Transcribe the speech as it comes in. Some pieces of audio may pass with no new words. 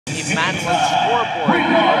manual scoreboard.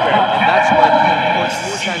 And that's what Coach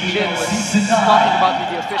Wu Shan-jin was talking about with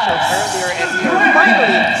the officials earlier. And we are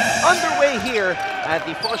finally underway here at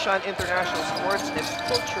the Foshan International Sports and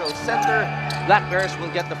Cultural Center. Black Bears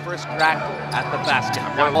will get the first crack at the basket.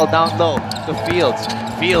 Ball down low to Fields.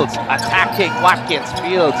 Fields attacking Watkins.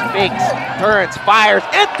 Fields fakes, turns, fires,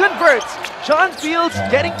 and converts. John Fields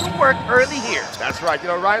getting to work early here. That's right. You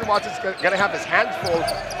know, Ryan Watson's going to have his hands full.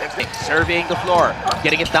 Surveying the floor,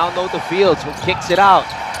 getting it down low to Fields, who kicks it out.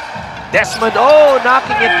 Desmond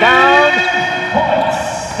knocking it down.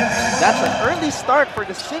 That's an early start for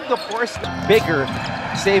the Singapore. Bigger,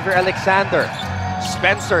 Xavier Alexander.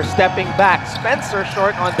 Spencer stepping back. Spencer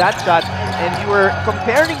short on that shot. And you were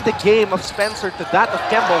comparing the game of Spencer to that of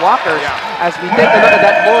Kemba Walker as we take a look at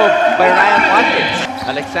that move by Ryan Watkins.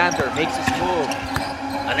 Alexander makes his move.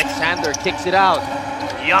 Alexander kicks it out.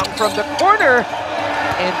 Young from the corner.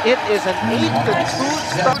 And it is an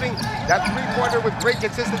 8-2 starting that three-pointer with great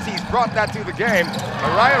consistency. He's brought that to the game.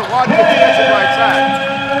 But Ryan Watkins gets it right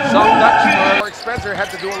back. Some Dutch Warwick Spencer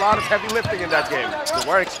had to do a lot of heavy lifting in that game.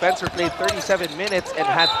 Warwick Spencer played 37 minutes and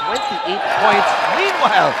had 28 points.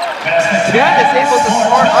 Meanwhile, Jan is able to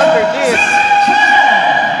score underneath.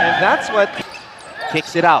 And that's what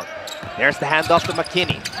kicks it out. There's the handoff to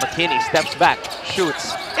McKinney. McKinney steps back,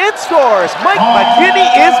 shoots, and scores! Mike McKinney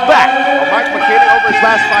is back! Well, Mike McKinney over his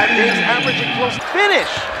last 5 games, averaging close to finish.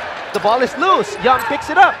 The ball is loose. Young picks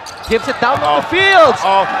it up, gives it down on the field.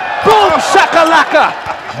 Boom! Shakalaka!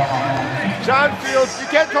 John Fields, you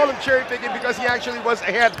can't call him cherry picking because he actually was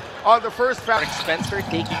ahead on the first foul. Spencer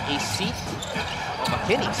taking a seat.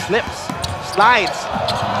 McKinney slips, slides,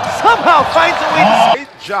 somehow finds a way to...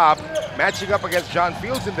 Great job matching up against John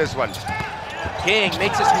Fields in this one. King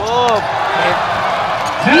makes his move and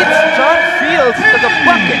beats John Fields to the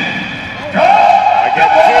bucket. Again,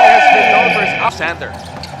 King has been known for his... Alexander.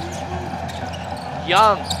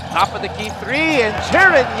 Young, top of the key three, and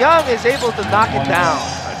Jaron Young is able to knock it down.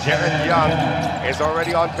 Jaron Young is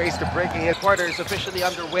already on pace to breaking his quarter is officially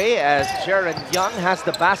underway as Jaron Young has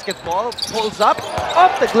the basketball, pulls up,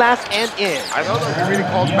 off the glass and in. I don't know if he really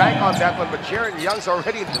called back on that one, but Jaron Young's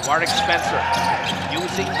already in the Warwick Spencer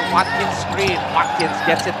using the Watkins screen. Watkins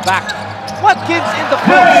gets it back. Watkins in the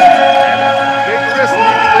post. Big risk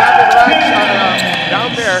leaving Lavin Ranch down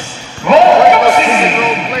there. Those pick and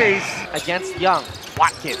roll plays against Young.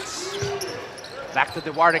 Watkins. Back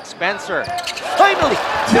to Warwick Spencer. Finally,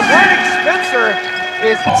 Warwick Spencer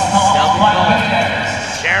is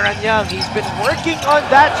Jaron Young. He's been working on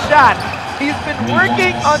that shot. He's been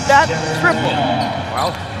working on that triple.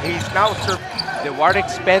 Well, he's now Warwick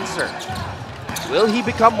Spencer. Will he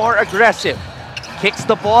become more aggressive? Kicks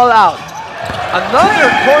the ball out. Another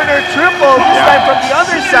corner triple, this time from the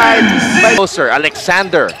other side. Closer,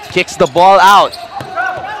 Alexander kicks the ball out.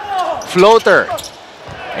 Floater.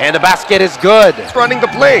 And the basket is good. Running the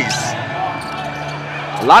plays.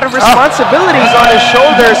 A lot of responsibilities on his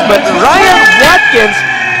shoulders, but Ryan Watkins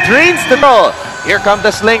drains the ball. Here come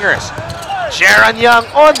the Slingers. Jaron Young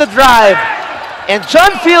on the drive. And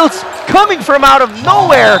John Fields coming from out of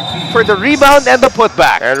nowhere for the rebound and the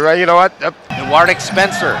putback. And you know what? Warwick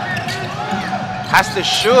Spencer has to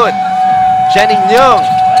shoot. Jenning Young.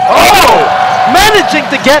 Managing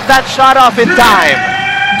to get that shot off in time.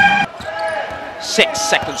 6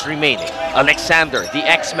 seconds remaining. Alexander, the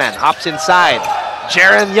X-Man, hops inside.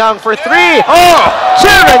 Jaron Young for three.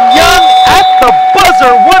 Jaron Young at the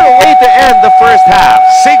buzzer. What a way to end the first half.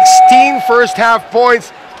 16 first half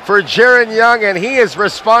points for Jaron Young, and he is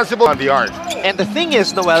responsible on the arc. And the thing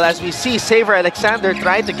is, Noel, as we see Xavier Alexander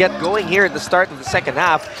trying to get going here at the start of the second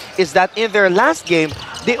half, is that in their last game,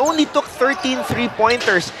 they only took 13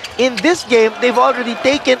 three-pointers. In this game, they've already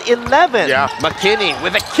taken 11. Yeah. McKinney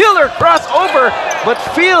with a killer crossover, but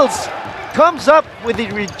Fields comes up with the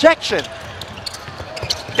rejection.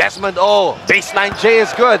 Desmond baseline J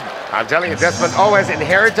is good. I'm telling you, Desmond has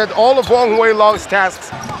inherited all of Wong Wei Long's tasks.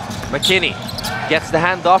 McKinney gets the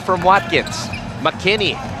handoff from Watkins.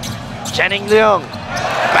 McKinney, Jenning Leung.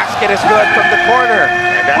 Basket is good from the corner.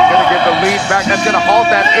 And that's going to give the lead back. That's going to halt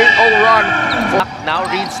that 8-0 run. Now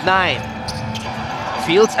reads 9.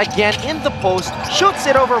 Fields again in the post, shoots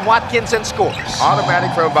it over Watkins and scores.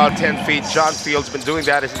 Automatic from about 10 feet. John Fields been doing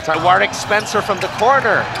that his entire... Warwick Spencer from the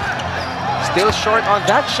corner. Still short on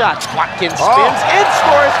that shot. Watkins spins and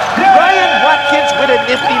scores. Ryan Watkins with a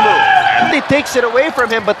nifty move. And he takes it away from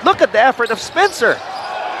him, but look at the effort of Spencer.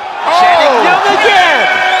 Jenning Young again.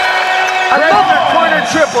 Another corner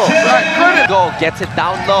triple. Go, gets it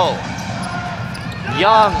down low.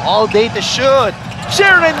 Young all day to shoot.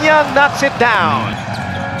 Jaron Young knocks it down.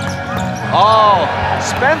 Oh,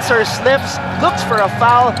 Spencer slips, looks for a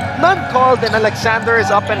foul, none called, and Alexander is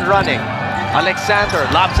up and running. Alexander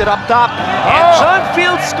lobs it up top, and John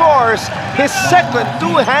Field scores his second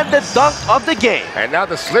two-handed dunk of the game. And now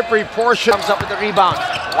the slippery portion Comes up with the rebound.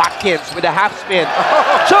 Watkins with a half spin.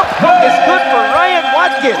 Jump hook is good for Ryan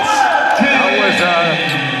Watkins. That was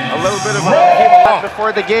a little bit of a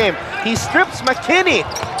Before the game, he strips McKinney.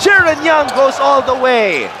 Jaron Young goes all the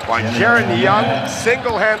way. While Jaron Young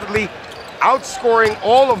single-handedly outscoring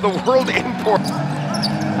all of the world imports.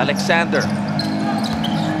 Alexander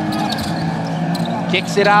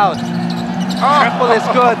kicks it out. Triple is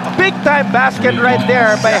good. Big time basket right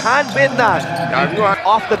there by Han Binnan.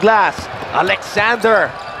 Off the glass. Alexander.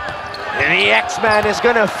 The X-Man is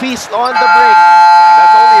gonna feast on the break.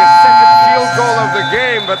 That's only a second field goal of the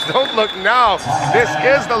game, but don't look now. This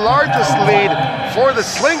is the largest lead for the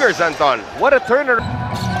Slingers, Anton. What a turner.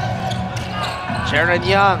 Jaron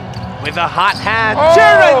Young with a hot hand.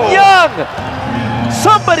 Jaron Young!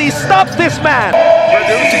 Somebody stop this man!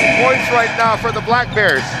 Producing points right now for the Black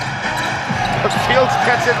Bears. But Fields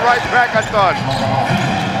gets it right back, Anton.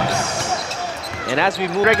 And as we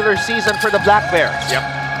move regular season for the Black Bears. Yep.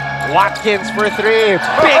 Watkins for three.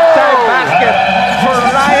 Big time basket for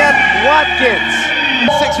Ryan Watkins.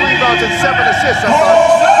 6 rebounds and 7 assists, Anton.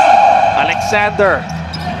 Alexander.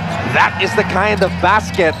 That is the kind of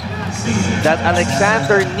basket that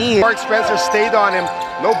Alexander needs. Mark Spencer stayed on him.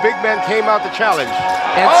 No big man came out to challenge.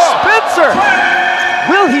 And Spencer,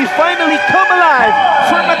 will he finally come alive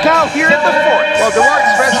for Macau here in the fourth? Well, DeWark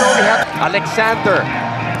Spencer only had Alexander,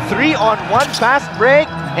 3-on-1 fast break,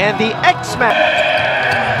 and the X-Man.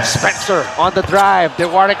 Spencer on the drive.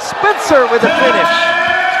 DeWark Spencer with the finish.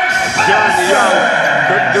 Jaron Young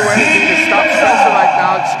couldn't do anything to stop Spencer right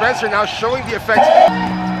now. Spencer now showing the effects.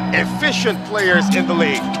 Efficient players in the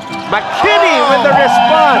league. McKinney with the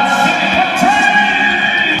response.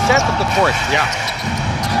 Center of the court. Yeah.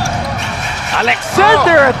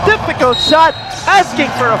 Alexander, a difficult shot, asking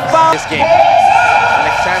for a foul. This game.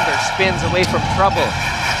 Alexander spins away from trouble.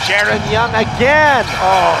 Jaron Young again.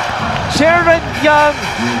 Jaron Young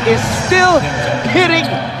is still hitting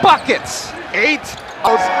buckets. 8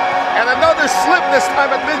 outs and another slip this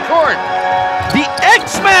time at midcourt. The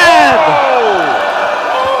X-Man!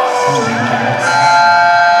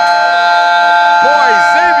 Boy,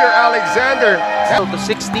 Xavier Alexander. To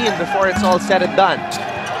 16 before it's all said and done.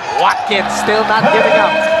 Watkins still not giving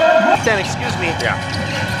up. 10, excuse me. Yeah.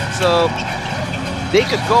 So they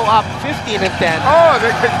could go up 15 and 10. Oh,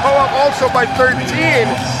 they could go up also by 13.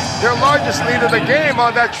 Their largest lead of the game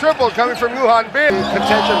on that triple coming from Yuhan Bin.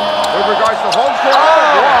 Contention with regards to home court.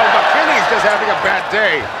 Wow, McKinney's just having a bad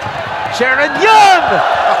day. Jaron Young!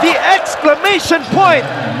 The exclamation point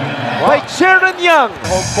by Jaron Young.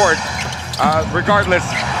 Home court, regardless,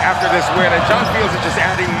 after this win. And John Fields is just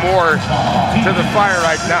adding more to the fire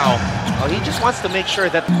right now. Well, he just wants to make sure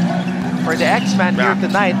that for the X-Man here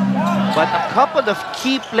tonight, but a couple of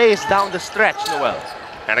key plays down the stretch, Noel.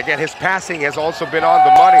 And again, his passing has also been on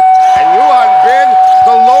the money. And Yuhan Bin,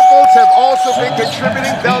 the locals have also been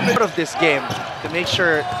contributing down the of this game to make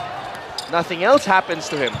sure nothing else happens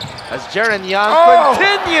to him. As Jaron Young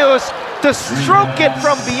continues to stroke it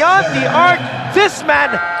from beyond the arc. This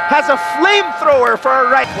man has a flamethrower for a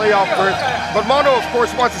right playoff berth. But Mono, of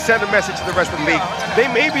course, wants to send a message to the rest of the league. They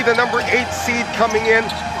may be the number 8 seed coming in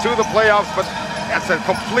to the playoffs, but that's a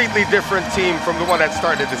completely different team from the one that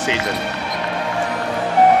started the season.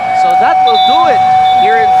 So that will do it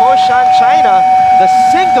here in Foshan, China. The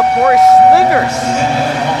Singapore Slingers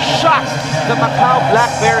shocked the Macau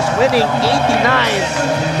Black Bears, winning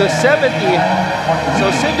 89-70.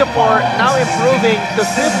 So Singapore now improving to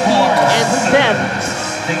 15 and 10.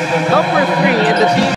 Number 3 in the team.